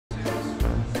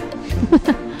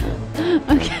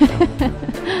Okay.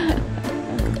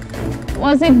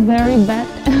 Was it very bad?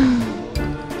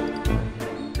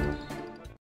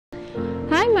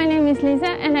 Hi, my name is Liza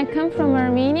and I come from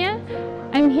Armenia.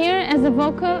 I'm here as a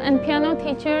vocal and piano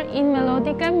teacher in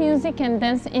Melodica Music and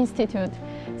Dance Institute.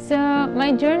 So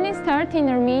my journey started in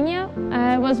Armenia.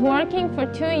 I was working for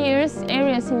 2 years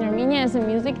in Armenia as a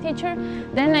music teacher.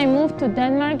 Then I moved to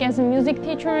Denmark as a music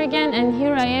teacher again, and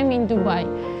here I am in Dubai.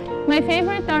 My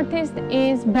favorite artist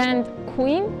is band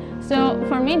Queen. So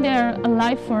for me they're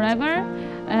alive forever.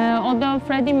 Although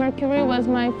Freddie Mercury was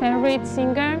my favorite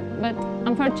singer, but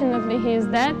unfortunately he is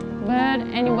dead. But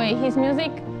anyway, his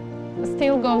music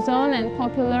still goes on and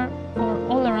popular for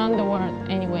all around the world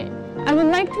anyway. I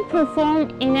would like to perform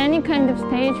in any kind of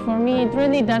stage. For me it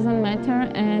really doesn't matter,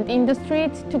 and in the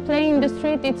street, to play in the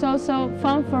street, it's also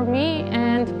fun for me,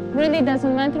 and really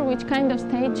doesn't matter which kind of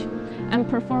stage I'm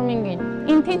performing in.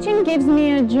 In teaching gives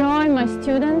me a joy, my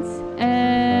students,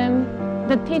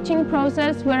 the teaching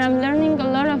process where I'm learning a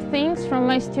lot of things from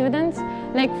my students,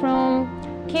 like from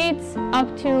kids up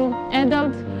to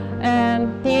adult.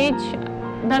 The age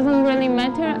doesn't really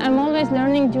matter. I'm always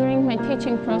learning during my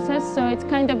teaching process, so it's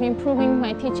kind of improving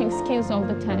my teaching skills all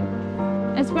the time.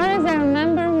 As far as I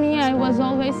remember me, I was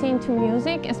always into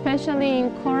music, especially in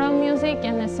choral music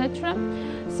and etc.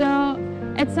 So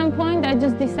at some point I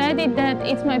just decided that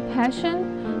it's my passion,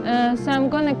 so I'm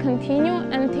gonna continue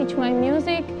and teach my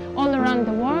music all around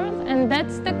the world, and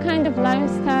that's the kind of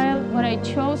lifestyle what I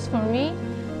chose for me,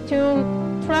 to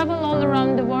travel all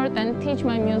around the world and teach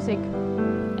my music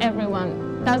everyone.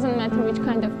 Doesn't matter which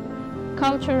kind of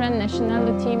culture and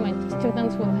nationality my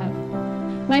students will have.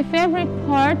 My favorite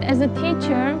part as a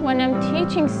teacher, when I'm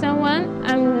teaching someone,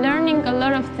 I'm learning a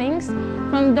lot of things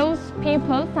from those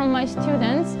people, from my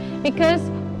students, because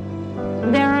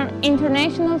they're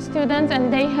international students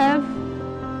and they have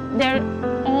their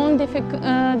own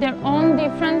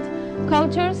different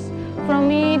cultures. From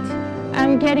it,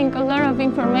 I'm getting a lot of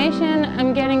information,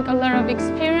 I'm getting a lot of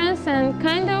experience, and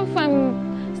kind of I'm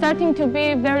starting to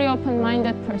be a very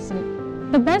open-minded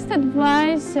person. The best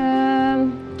advice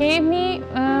gave me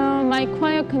my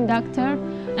choir conductor,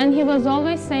 and he was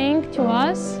always saying to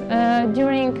us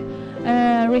during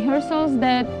rehearsals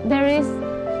that there is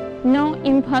no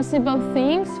impossible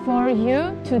things for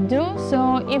you to do.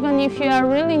 So even if you are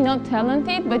really not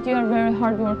talented, but you are a very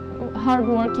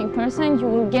hard-working person, you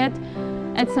will get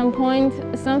at some point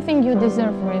something you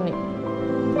deserve really.